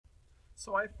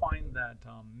So I find that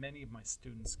many of my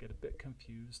students get a bit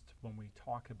confused when we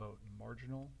talk about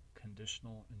marginal,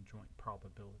 conditional, and joint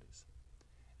probabilities.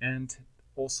 And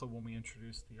also when we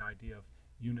introduce the idea of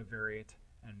univariate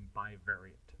and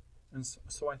bivariate. And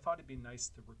so I thought it'd be nice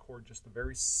to record just a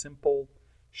very simple,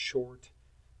 short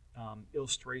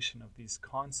illustration of these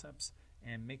concepts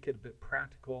and make it a bit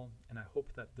practical. And I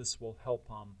hope that this will help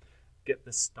get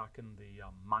this stuck in the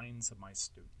minds of my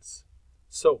students.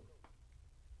 So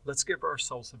let's give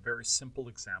ourselves a very simple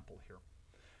example here.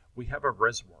 We have a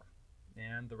reservoir,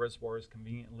 and the reservoir is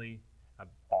conveniently a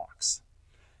box,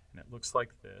 and it looks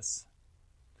like this.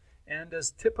 And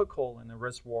as typical in a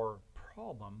reservoir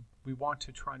problem, we want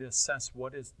to try to assess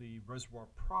what is the reservoir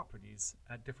properties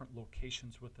at different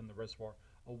locations within the reservoir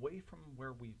away from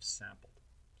where we've sampled.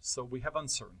 So we have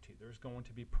uncertainty. There's going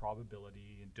to be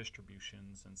probability and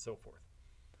distributions and so forth.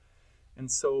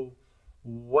 And so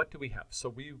what do we have? So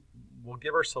we will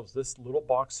give ourselves this little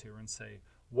box here and say,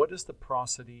 what is the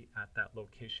porosity at that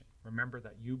location? Remember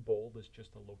that U bold is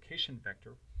just a location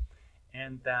vector,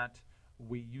 and that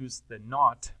we use the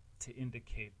not to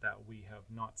indicate that we have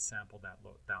not sampled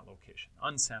that location,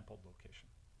 unsampled location.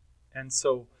 And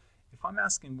so if I'm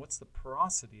asking what's the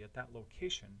porosity at that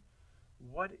location,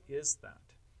 what is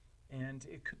that? And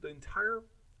the entire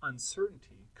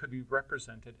uncertainty could be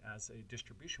represented as a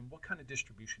distribution. What kind of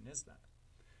distribution is that?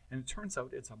 And it turns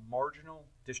out it's a marginal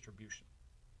distribution.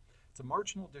 It's a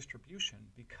marginal distribution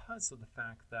because of the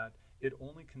fact that it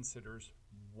only considers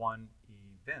one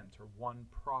event or one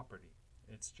property.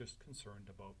 It's just concerned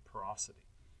about porosity.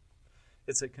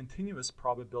 It's a continuous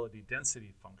probability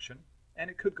density function, and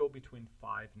it could go between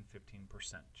 5 and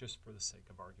 15%, just for the sake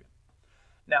of argument.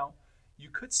 Now, you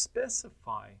could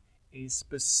specify a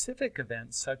specific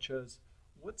event, such as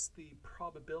what's the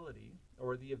probability,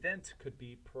 or the event could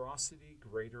be porosity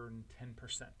greater than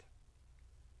 10%.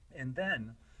 And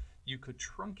then you could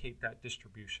truncate that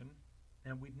distribution,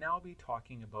 and we'd now be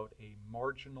talking about a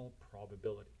marginal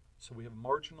probability. So we have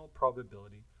marginal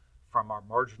probability from our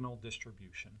marginal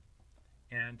distribution,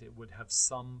 and it would have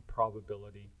some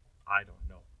probability, I don't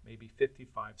know, maybe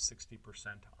 55, 60%,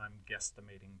 I'm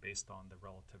guesstimating based on the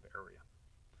relative area.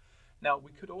 Now,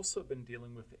 we could also have been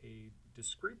dealing with a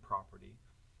discrete property,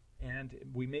 and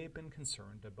we may have been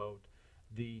concerned about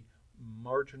the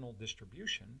marginal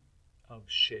distribution of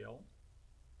shale,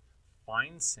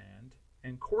 fine sand,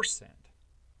 and coarse sand.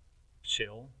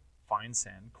 Shale, fine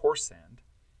sand, coarse sand.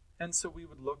 And so we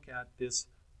would look at this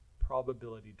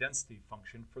probability density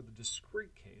function for the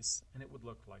discrete case, and it would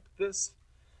look like this.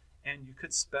 And you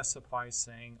could specify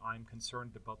saying, I'm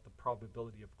concerned about the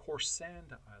probability of coarse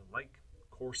sand. I like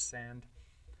coarse sand.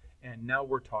 And now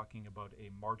we're talking about a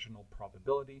marginal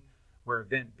probability where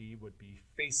event B would be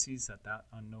facies at that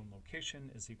unknown location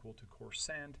is equal to coarse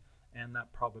sand, and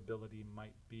that probability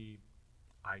might be,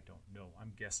 I don't know,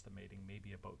 I'm guesstimating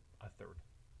maybe about a third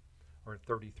or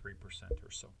 33%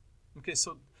 or so. Okay,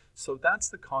 so that's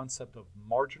the concept of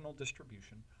marginal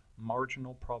distribution,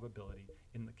 marginal probability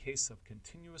in the case of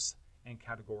continuous and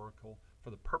categorical for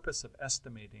the purpose of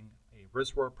estimating a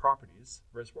reservoir properties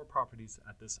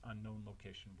at this unknown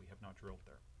location we have not drilled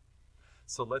there.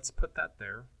 So let's put that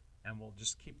there, and we'll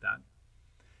just keep that.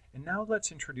 And now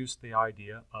let's introduce the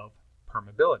idea of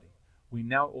permeability. We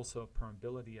now also have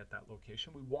permeability at that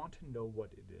location. We want to know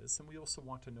what it is, and we also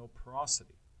want to know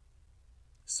porosity.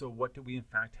 So what do we in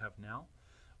fact have now?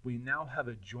 We now have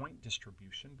a joint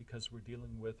distribution because we're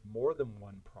dealing with more than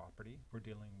one property. We're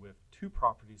dealing with two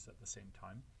properties at the same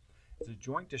time. It's a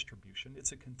joint distribution.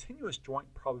 It's a continuous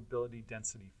joint probability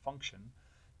density function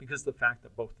because the fact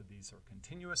that both of these are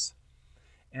continuous.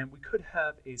 And we could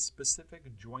have a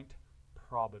specific joint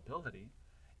probability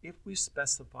if we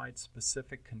specified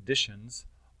specific conditions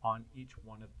on each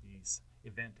one of these.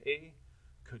 Event A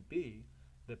could be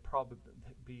the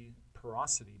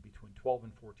porosity between 12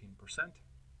 and 14%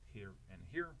 here and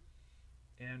here,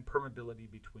 and permeability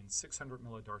between 600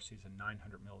 millidarcies and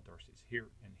 900 millidarcies here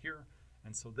and here.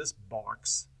 And so this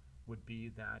box would be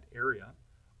that area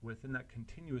within that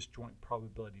continuous joint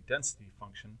probability density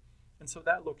function. And so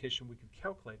that location we could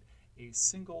calculate a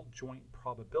single joint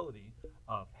probability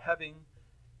of having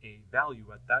a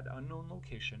value at that unknown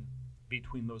location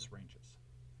between those ranges.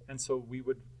 And so we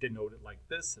would denote it like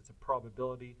this. It's a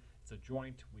probability, it's a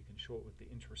joint. We can show it with the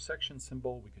intersection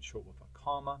symbol. We could show it with a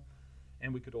comma,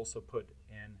 and we could also put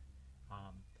an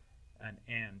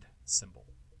and symbol.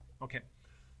 Okay,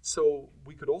 so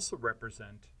we could also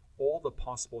represent all the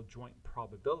possible joint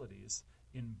probabilities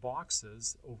in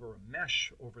boxes over a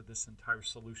mesh over this entire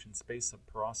solution space of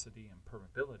porosity and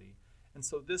permeability. And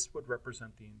so this would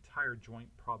represent the entire joint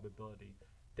probability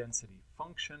density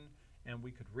function, and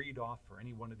we could read off for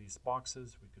any one of these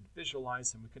boxes, we could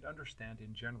visualize, and we could understand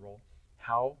in general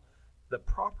how the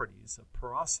properties of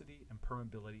porosity and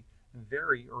permeability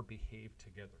vary or behave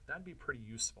together. That'd be pretty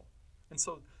useful. And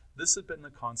so this has been the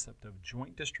concept of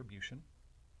joint distribution.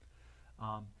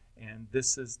 And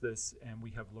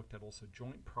we have looked at also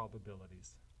joint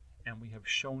probabilities. And we have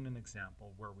shown an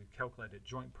example where we've calculated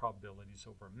joint probabilities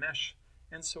over a mesh.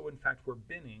 And so in fact, we're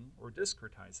binning or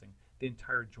discretizing the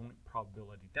entire joint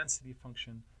probability density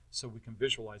function so we can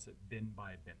visualize it bin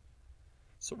by bin.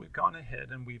 So we've gone ahead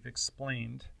and we've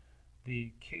explained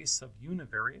the case of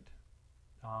univariate,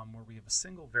 where we have a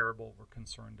single variable we're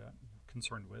concerned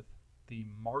with, the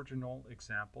marginal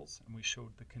examples, and we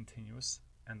showed the continuous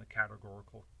and the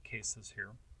categorical cases here.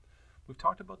 We've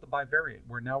talked about the bivariate,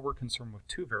 where now we're concerned with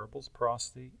two variables,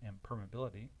 porosity and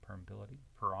permeability,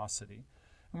 porosity,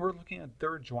 and we're looking at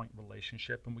their joint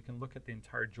relationship, and we can look at the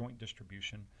entire joint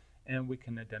distribution, and we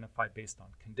can identify based on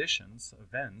conditions,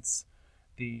 events,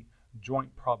 the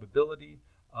joint probability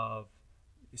of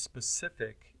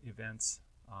specific events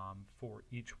for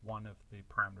each one of the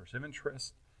parameters of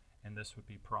interest, and this would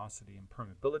be porosity and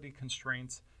permeability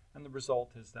constraints, and the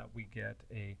result is that we get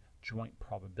a joint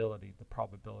probability, the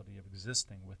probability of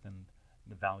existing within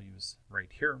the values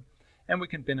right here, and we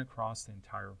can bin across the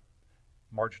entire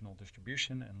marginal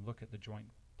distribution and look at the joint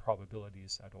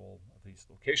probabilities at all of these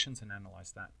locations and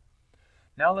analyze that.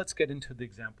 Now let's get into the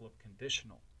example of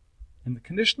conditional. In the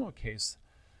conditional case,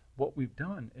 what we've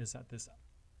done is at this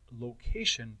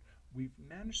location, we've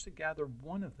managed to gather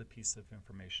one of the pieces of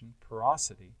information,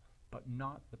 porosity, but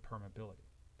not the permeability.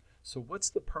 So what's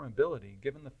the permeability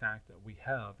given the fact that we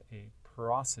have a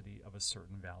porosity of a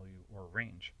certain value or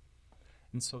range?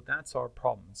 And so that's our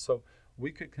problem. So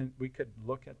we could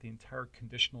look at the entire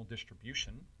conditional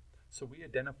distribution. So we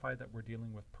identify that we're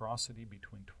dealing with porosity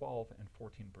between 12 and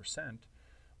 14%.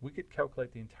 We could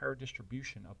calculate the entire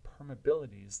distribution of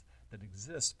permeabilities that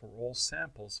exist for all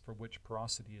samples for which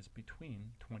porosity is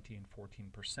between 20 and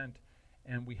 14%,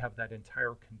 and we have that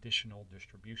entire conditional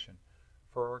distribution.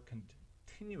 For our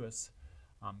continuous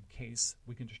case,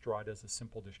 we can just draw it as a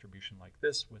simple distribution like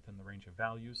this within the range of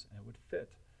values, and it would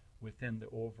fit within the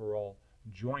overall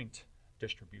joint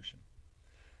distribution.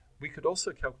 We could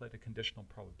also calculate a conditional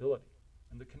probability,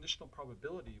 and the conditional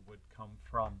probability would come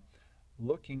from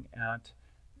looking at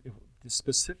the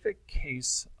specific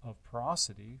case of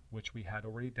porosity, which we had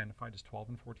already identified as 12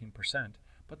 and 14%,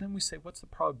 but then we say what's the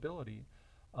probability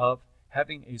of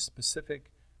having a specific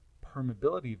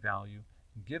permeability value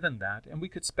given that, and we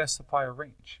could specify a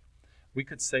range. We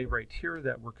could say right here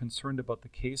that we're concerned about the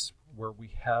case where we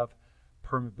have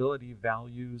permeability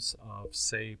values of,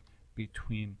 say,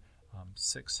 between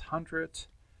 600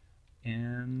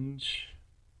 and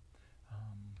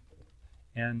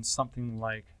something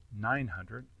like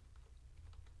 900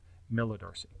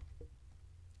 millidarcy.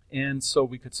 And so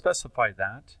we could specify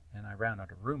that, and I ran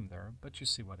out of room there, but you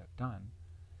see what I've done.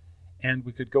 And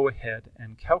we could go ahead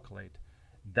and calculate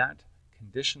that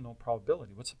conditional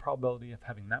probability. What's the probability of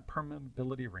having that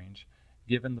permeability range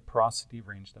given the porosity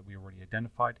range that we already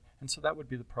identified? And so that would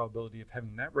be the probability of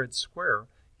having that red square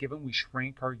given we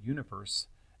shrank our universe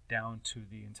down to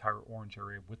the entire orange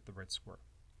area with the red square.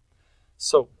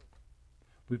 So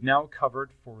we've now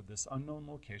covered for this unknown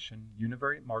location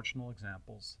univariate marginal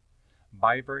examples,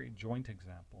 bivariate joint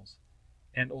examples,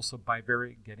 and also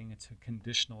bivariate getting into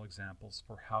conditional examples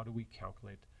for how do we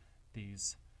calculate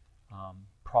these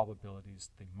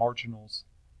probabilities, the marginals,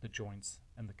 the joints,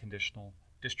 and the conditional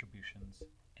distributions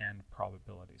and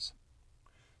probabilities.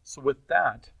 So with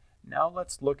that, now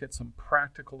let's look at some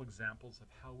practical examples of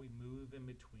how we move in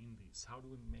between these. How do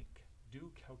we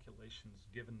do calculations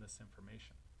given this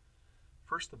information?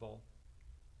 First of all,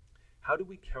 how do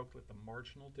we calculate the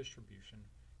marginal distribution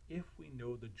if we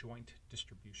know the joint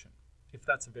distribution, if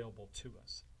that's available to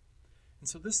us? And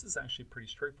so this is actually pretty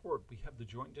straightforward. We have the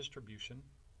joint distribution.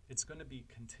 It's going to be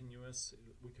continuous.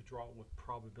 We could draw it with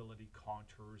probability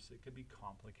contours. It could be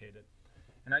complicated.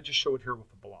 And I just show it here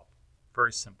with a blob.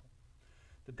 Very simple.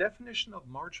 The definition of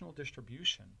marginal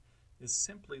distribution is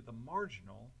simply the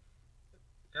marginal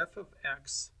f of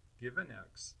x given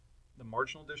x, the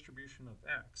marginal distribution of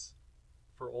x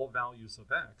for all values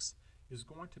of x is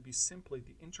going to be simply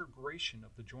the integration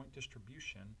of the joint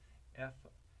distribution f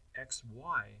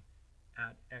xy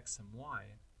at x and y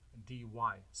dy.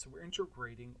 So we're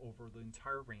integrating over the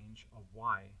entire range of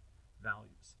y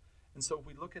values. And so if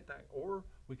we look at that, or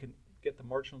we can get the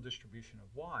marginal distribution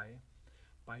of y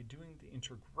by doing the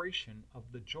integration of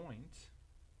the joint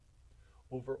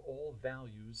over all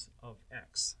values of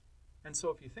x. And so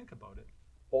if you think about it,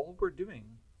 all we're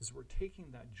doing is we're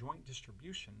taking that joint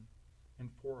distribution And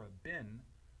for a bin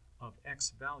of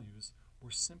x values,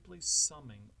 we're simply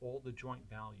summing all the joint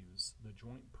values, the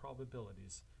joint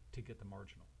probabilities, to get the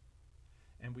marginal.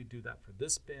 And we do that for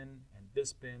this bin, and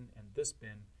this bin, and this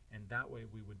bin, and that way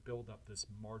we would build up this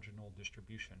marginal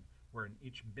distribution, where in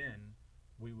each bin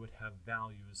we would have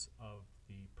values of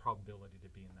the probability to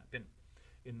be in that bin.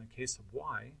 In the case of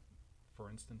y,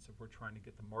 for instance, if we're trying to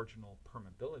get the marginal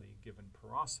permeability given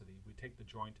porosity, we take the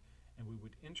joint and we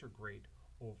would integrate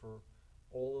over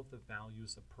all of the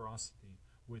values of porosity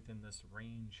within this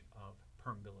range of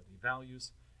permeability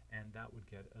values, and that would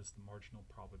get us the marginal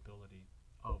probability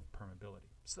of permeability.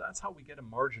 So that's how we get a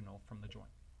marginal from the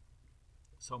joint.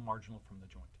 So marginal from the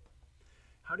joint.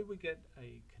 How do we get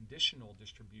a conditional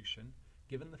distribution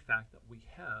given the fact that we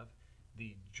have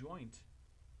the joint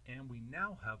and we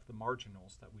now have the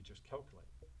marginals that we just calculated?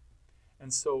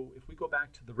 And so if we go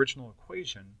back to the original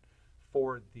equation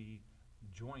for the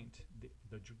joint,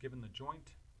 given the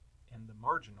joint and the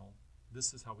marginal,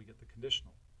 this is how we get the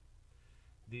conditional.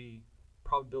 The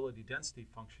probability density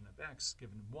function of x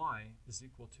given y is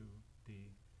equal to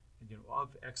the,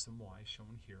 of x and y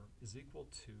shown here is equal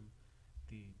to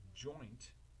the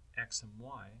joint x and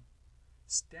y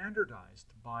standardized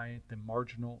by the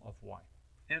marginal of y,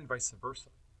 and vice versa.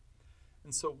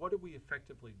 And so what are we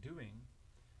effectively doing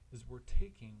is we're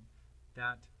taking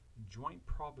that joint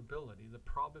probability, the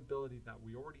probability that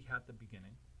we already had at the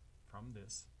beginning from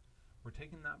this, we're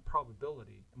taking that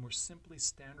probability and we're simply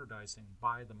standardizing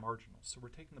by the marginal. So we're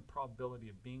taking the probability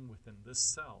of being within this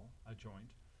cell, a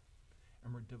joint,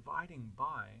 and we're dividing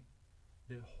by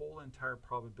the whole entire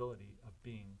probability of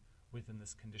being within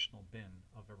this conditional bin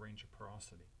of a range of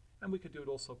porosity. And we could do it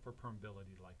also for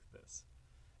permeability like this.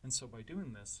 And so by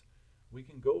doing this, we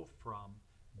can go from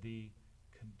the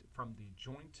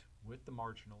joint with the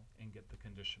marginal and get the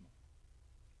conditional.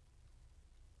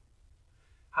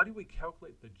 How do we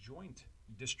calculate the joint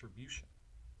distribution?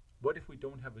 What if we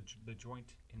don't have the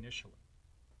joint initially?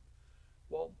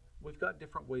 Well, we've got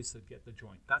different ways to get the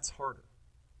joint. That's harder.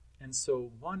 And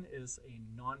so one is a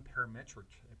non-parametric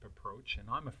type approach, and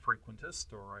I'm a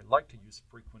frequentist, or I like to use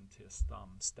frequentist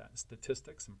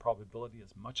statistics and probability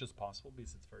as much as possible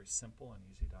because it's very simple and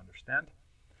easy to understand.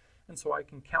 And so I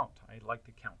can count. I like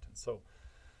to count. And so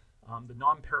the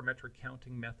non-parametric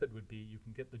counting method would be you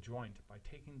can get the joint by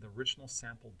taking the original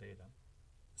sample data,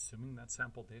 assuming that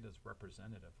sample data is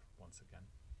representative once again,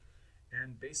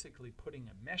 and basically putting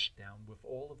a mesh down with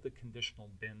all of the conditional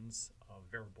bins of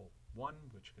variable 1,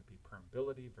 which could be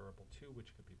permeability, variable 2,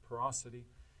 which could be porosity,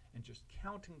 and just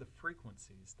counting the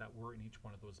frequencies that were in each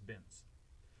one of those bins.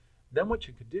 Then what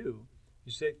you could do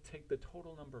is you take the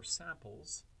total number of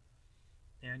samples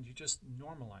and you just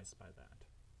normalize by that.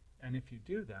 And if you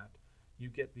do that, you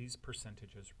get these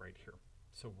percentages right here.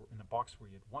 So we're in a box where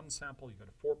you had 1 sample, you got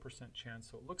a 4% chance,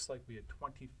 so it looks like we had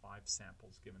 25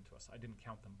 samples given to us. I didn't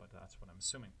count them, but that's what I'm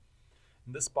assuming.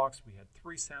 In this box, we had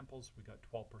 3 samples, we got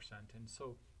 12%, and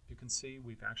so you can see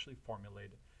we've actually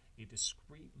formulated a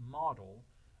discrete model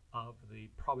of the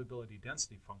probability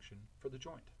density function for the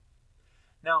joint.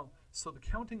 Now, so the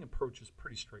counting approach is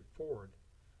pretty straightforward,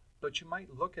 but you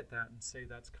might look at that and say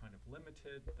that's kind of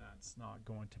limited, that's not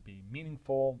going to be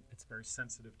meaningful, it's very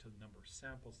sensitive to the number of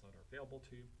samples that are available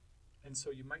to you. And so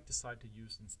you might decide to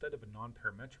use, instead of a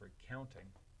non-parametric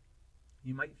counting,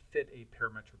 you might fit a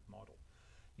parametric model.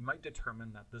 You might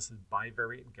determine that this is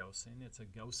bivariate Gaussian. It's a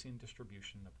Gaussian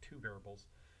distribution of 2 variables.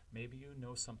 Maybe you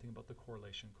know something about the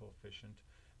correlation coefficient.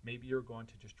 Maybe you're going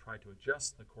to just try to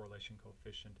adjust the correlation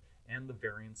coefficient and the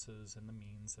variances and the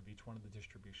means of each one of the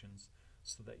distributions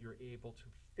so that you're able to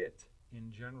fit,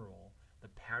 in general, the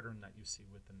pattern that you see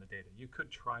within the data. You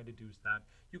could try to do that.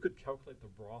 You could calculate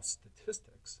the raw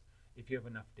statistics if you have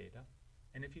enough data.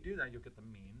 And if you do that, you'll get the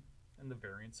mean and the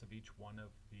variance of each one of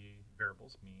the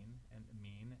variables, mean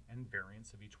and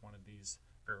variance of each one of these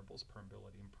variables,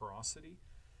 permeability and porosity.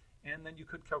 And then you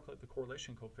could calculate the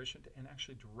correlation coefficient and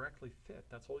actually directly fit.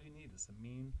 That's all you need is the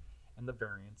mean and the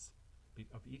variance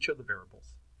of each of the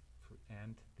variables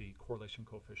and the correlation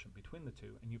coefficient between the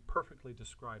two, and you perfectly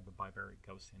describe a bivariate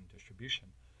Gaussian distribution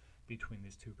between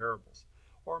these 2 variables.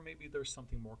 Or maybe there's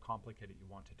something more complicated you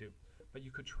want to do, but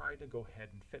you could try to go ahead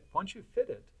and fit. Once you fit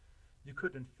it, you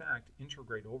could in fact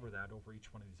integrate over that over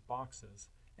each one of these boxes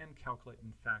and calculate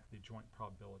in fact the joint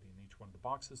probability in each one of the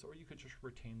boxes, or you could just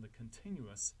retain the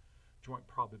continuous joint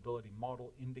probability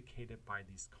model indicated by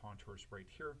these contours right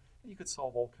here, and you could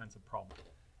solve all kinds of problems.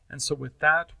 And so with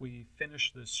that, we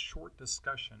finish this short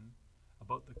discussion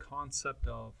about the concept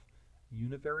of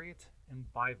univariate and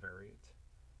bivariate,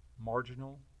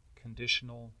 marginal,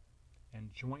 conditional,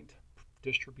 and joint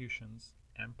distributions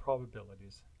and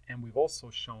probabilities. And we've also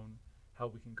shown how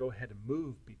we can go ahead and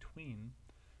move between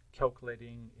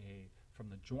calculating from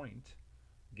the joint,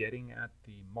 getting at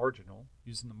the marginal,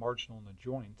 using the marginal and the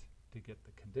joint to get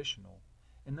the conditional,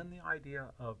 and then the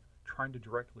idea of trying to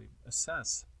directly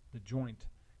assess the joint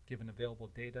given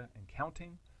available data and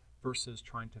counting versus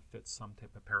trying to fit some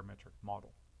type of parametric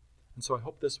model. And so I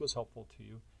hope this was helpful to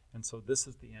you, and so this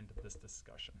is the end of this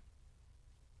discussion.